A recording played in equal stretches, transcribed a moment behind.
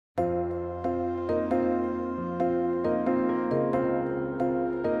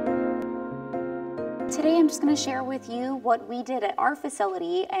Today I'm just going to share with you what we did at our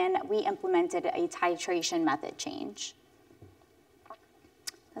facility, and we implemented a titration method change.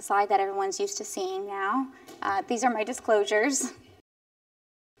 The slide that everyone's used to seeing now. These are my disclosures.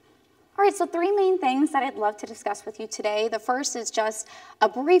 All right, so three main things that I'd love to discuss with you today. The first is just a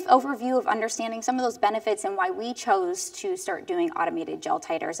brief overview of understanding some of those benefits and why we chose to start doing automated gel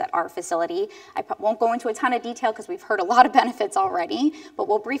titers at our facility. I won't go into a ton of detail because we've heard a lot of benefits already, but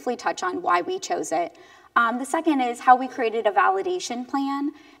we'll briefly touch on why we chose it. The second is how we created a validation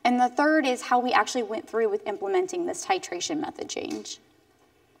plan. And the third is how we actually went through with implementing this titration method change.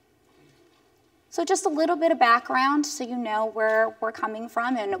 So just a little bit of background so you know where we're coming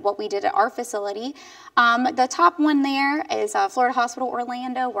from and what we did at our facility. The top one there is Florida Hospital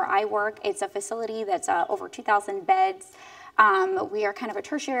Orlando, where I work. It's a facility that's over 2,000 beds. We are kind of a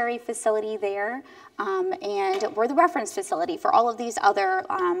tertiary facility there, and we're the reference facility for all of these other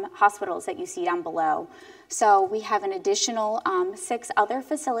hospitals that you see down below. So we have an additional 6 other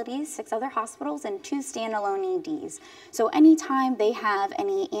facilities, 6 other hospitals, and 2 standalone EDs. So anytime they have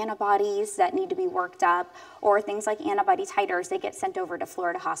any antibodies that need to be worked up or things like antibody titers, they get sent over to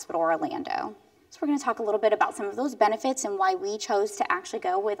Florida Hospital Orlando. So we're going to talk a little bit about some of those benefits and why we chose to actually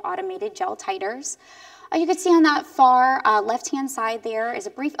go with automated gel titers. You can see on that far left-hand side there is a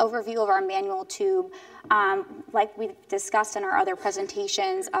brief overview of our manual tube. Like we discussed in our other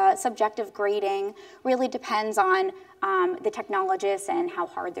presentations, subjective grading really depends on the technologist and how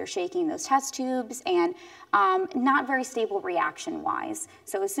hard they're shaking those test tubes, and not very stable reaction-wise.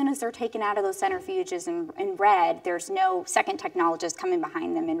 So as soon as they're taken out of those centrifuges in red, there's no second technologist coming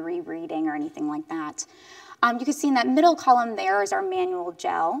behind them and rereading or anything like that. You can see in that middle column there is our manual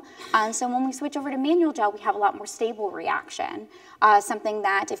gel. So when we switch over to manual gel, we have a lot more stable reaction. Something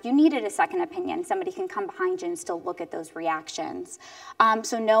that if you needed a second opinion, somebody can come behind you and still look at those reactions.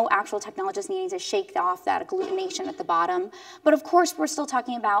 So no actual technologist needing to shake off that agglutination at the bottom. But of course, we're still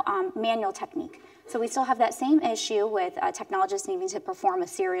talking about manual technique. So we still have that same issue with technologists needing to perform a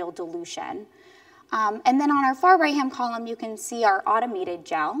serial dilution. And then on our far right-hand column, you can see our automated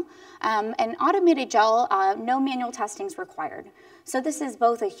gel. And automated gel, no manual testing is required. So this is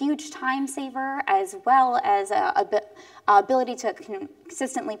both a huge time saver as well as ability to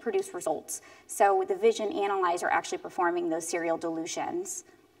consistently produce results. So the vision analyzer actually performing those serial dilutions.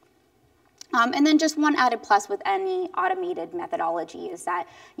 And then just one added plus with any automated methodology is that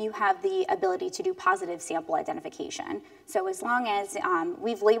you have the ability to do positive sample identification. So as long as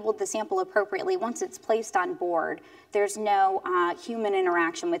we've labeled the sample appropriately, once it's placed on board, there's no human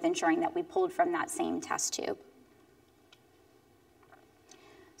interaction with ensuring that we pulled from that same test tube.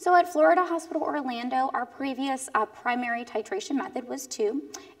 So at Florida Hospital Orlando, our previous primary titration method was tube,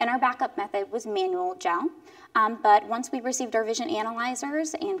 and our backup method was manual gel. But once we received our vision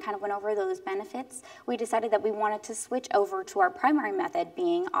analyzers and kind of went over those benefits, we decided that we wanted to switch over to our primary method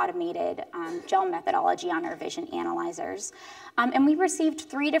being automated gel methodology on our vision analyzers. And we received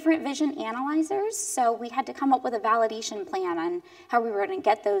 3 different vision analyzers, so we had to come up with a validation plan on how we were going to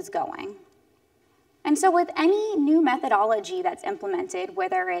get those going. And so with any new methodology that's implemented,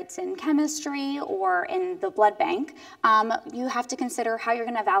 whether it's in chemistry or in the blood bank, you have to consider how you're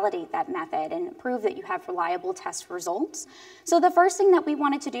going to validate that method and prove that you have reliable test results. So the first thing that we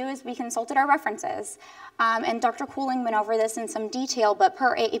wanted to do is we consulted our references. And Dr. Cooling went over this in some detail, but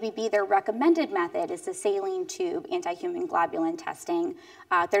per AABB, their recommended method is the saline tube anti-human globulin testing,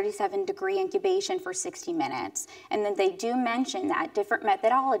 37-degree incubation for 60 minutes. And then they do mention that different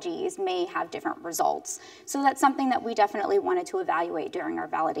methodologies may have different results. So that's something that we definitely wanted to evaluate during our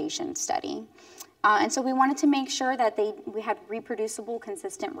validation study. And so we wanted to make sure that we had reproducible,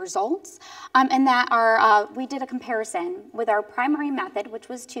 consistent results, and that we did a comparison with our primary method, which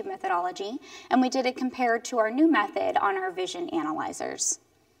was tube methodology, and we did it compared to our new method on our vision analyzers.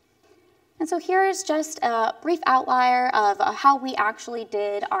 And so here is just a brief outlier of how we actually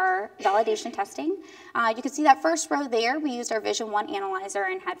did our validation testing. You can see that first row there, we used our Vision 1 analyzer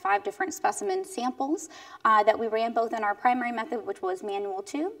and had 5 different specimen samples that we ran both in our primary method, which was manual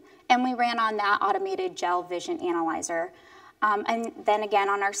tube, and we ran on that automated gel vision analyzer. And then again,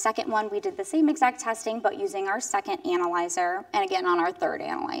 on our second one, we did the same exact testing, but using our second analyzer, and again on our third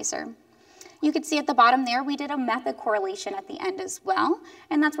analyzer. You can see at the bottom there, we did a method correlation at the end as well,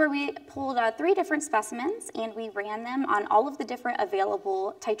 and that's where we pulled 3 different specimens and we ran them on all of the different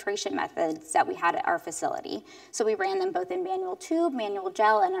available titration methods that we had at our facility. So we ran them both in manual tube, manual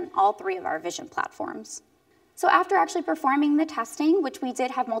gel, and on all 3 of our vision platforms. So after actually performing the testing, which we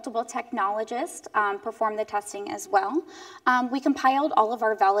did have multiple technologists perform the testing as well, we compiled all of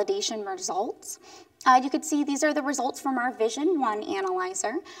our validation results. You could see these are the results from our Vision 1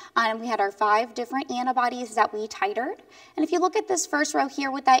 analyzer. We had our 5 different antibodies that we titered. And if you look at this first row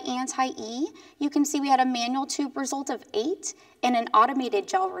here with that anti-E, you can see we had a manual tube result of 8 and an automated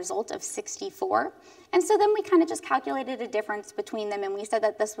gel result of 64. And so then we kind of just calculated a difference between them, and we said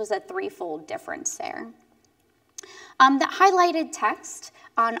that this was a 3-fold difference there. The highlighted text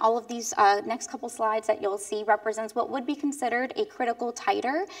on all of these next couple slides that you'll see represents what would be considered a critical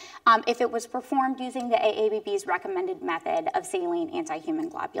titer if it was performed using the AABB's recommended method of saline anti-human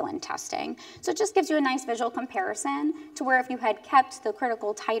globulin testing. So it just gives you a nice visual comparison to where if you had kept the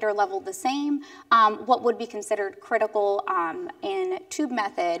critical titer level the same, what would be considered critical in tube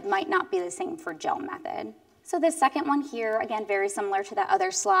method might not be the same for gel method. So this second one here, again, very similar to that other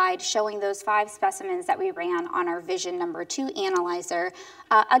slide, showing those 5 specimens that we ran on our Vision number 2 analyzer.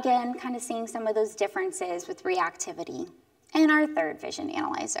 Again, kind of seeing some of those differences with reactivity in our third Vision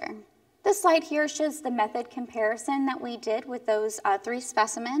analyzer. This slide here shows the method comparison that we did with those 3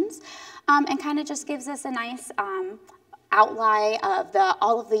 specimens, and kind of just gives us a nice outline of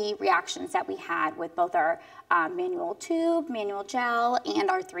all of the reactions that we had with both our manual tube, manual gel,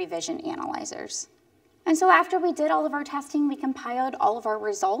 and our 3 Vision analyzers. And so after we did all of our testing, we compiled all of our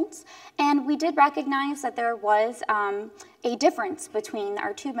results, and we did recognize that there was a difference between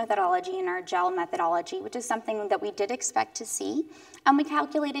our tube methodology and our gel methodology, which is something that we did expect to see. And we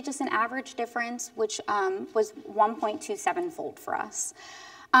calculated just an average difference, which was 1.27-fold for us.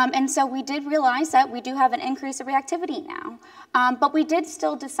 And so we did realize that we do have an increase of reactivity now, but we did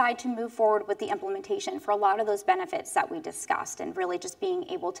still decide to move forward with the implementation for a lot of those benefits that we discussed, and really just being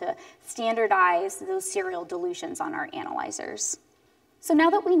able to standardize those serial dilutions on our analyzers. So now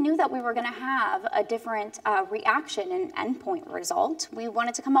that we knew that we were going to have a different reaction and endpoint result, we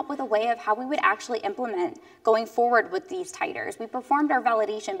wanted to come up with a way of how we would actually implement going forward with these titers. We performed our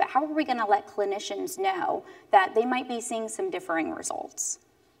validation, but how are we going to let clinicians know that they might be seeing some differing results?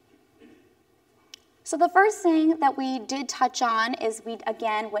 So the first thing that we did touch on is we,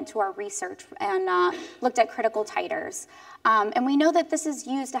 again, went to our research and looked at critical titers. And we know that this is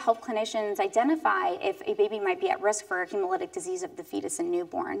used to help clinicians identify if a baby might be at risk for hemolytic disease of the fetus and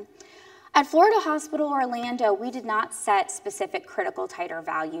newborn. At Florida Hospital Orlando, we did not set specific critical titer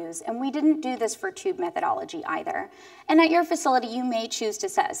values, and we didn't do this for tube methodology either. And at your facility, you may choose to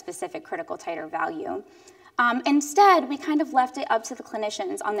set a specific critical titer value. Instead, we kind of left it up to the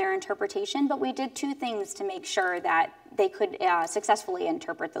clinicians on their interpretation, but we did 2 things to make sure that they could successfully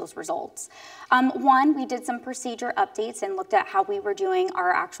interpret those results. One, we did some procedure updates and looked at how we were doing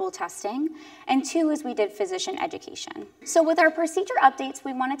our actual testing. And 2 is we did physician education. So with our procedure updates,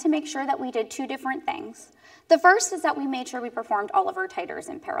 we wanted to make sure that we did 2 different things. The first is that we made sure we performed all of our titers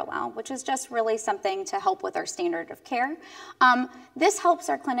in parallel, which is just really something to help with our standard of care. This helps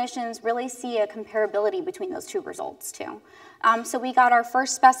our clinicians really see a comparability between those 2 results too. So we got our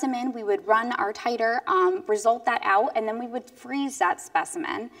first specimen, we would run our titer, result that out, and then we would freeze that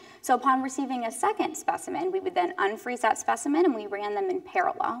specimen. So upon receiving a second specimen, we would then unfreeze that specimen and we ran them in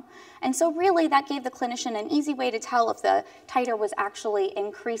parallel. And so really that gave the clinician an easy way to tell if the titer was actually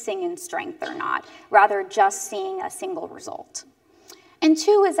increasing in strength or not, rather just seeing a single result. And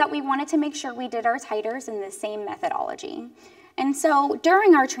 2 is that we wanted to make sure we did our titers in the same methodology. And so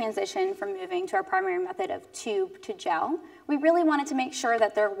during our transition from moving to our primary method of tube to gel, we really wanted to make sure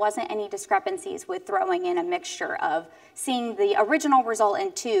that there wasn't any discrepancies with throwing in a mixture of seeing the original result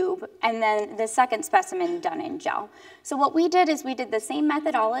in tube and then the second specimen done in gel. So what we did is we did the same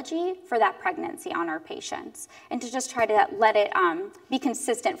methodology for that pregnancy on our patients, and to just try to let it be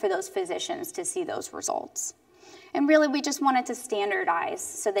consistent for those physicians to see those results. And really, we just wanted to standardize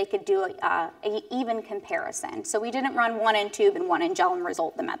so they could do an even comparison. So we didn't run one in tube and one in gel and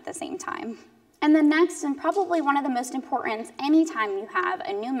result them at the same time. And then next, and probably one of the most important, anytime you have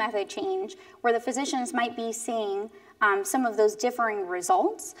a new method change where the physicians might be seeing some of those differing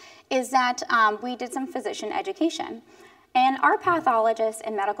results, is that we did some physician education. And our pathologist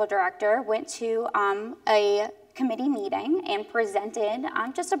and medical director went to a committee meeting and presented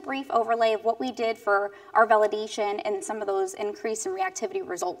just a brief overlay of what we did for our validation and some of those increase in reactivity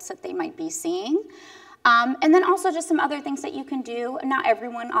results that they might be seeing. And then also just some other things that you can do. Not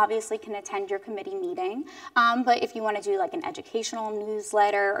everyone obviously can attend your committee meeting, but if you want to do like an educational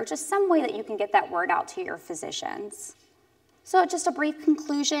newsletter or just some way that you can get that word out to your physicians. So just a brief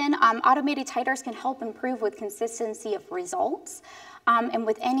conclusion, automated titers can help improve with consistency of results. And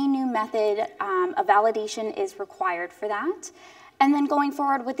with any new method, a validation is required for that. And then going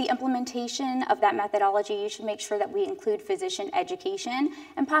forward with the implementation of that methodology, you should make sure that we include physician education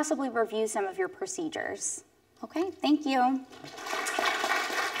and possibly review some of your procedures. Okay, thank you.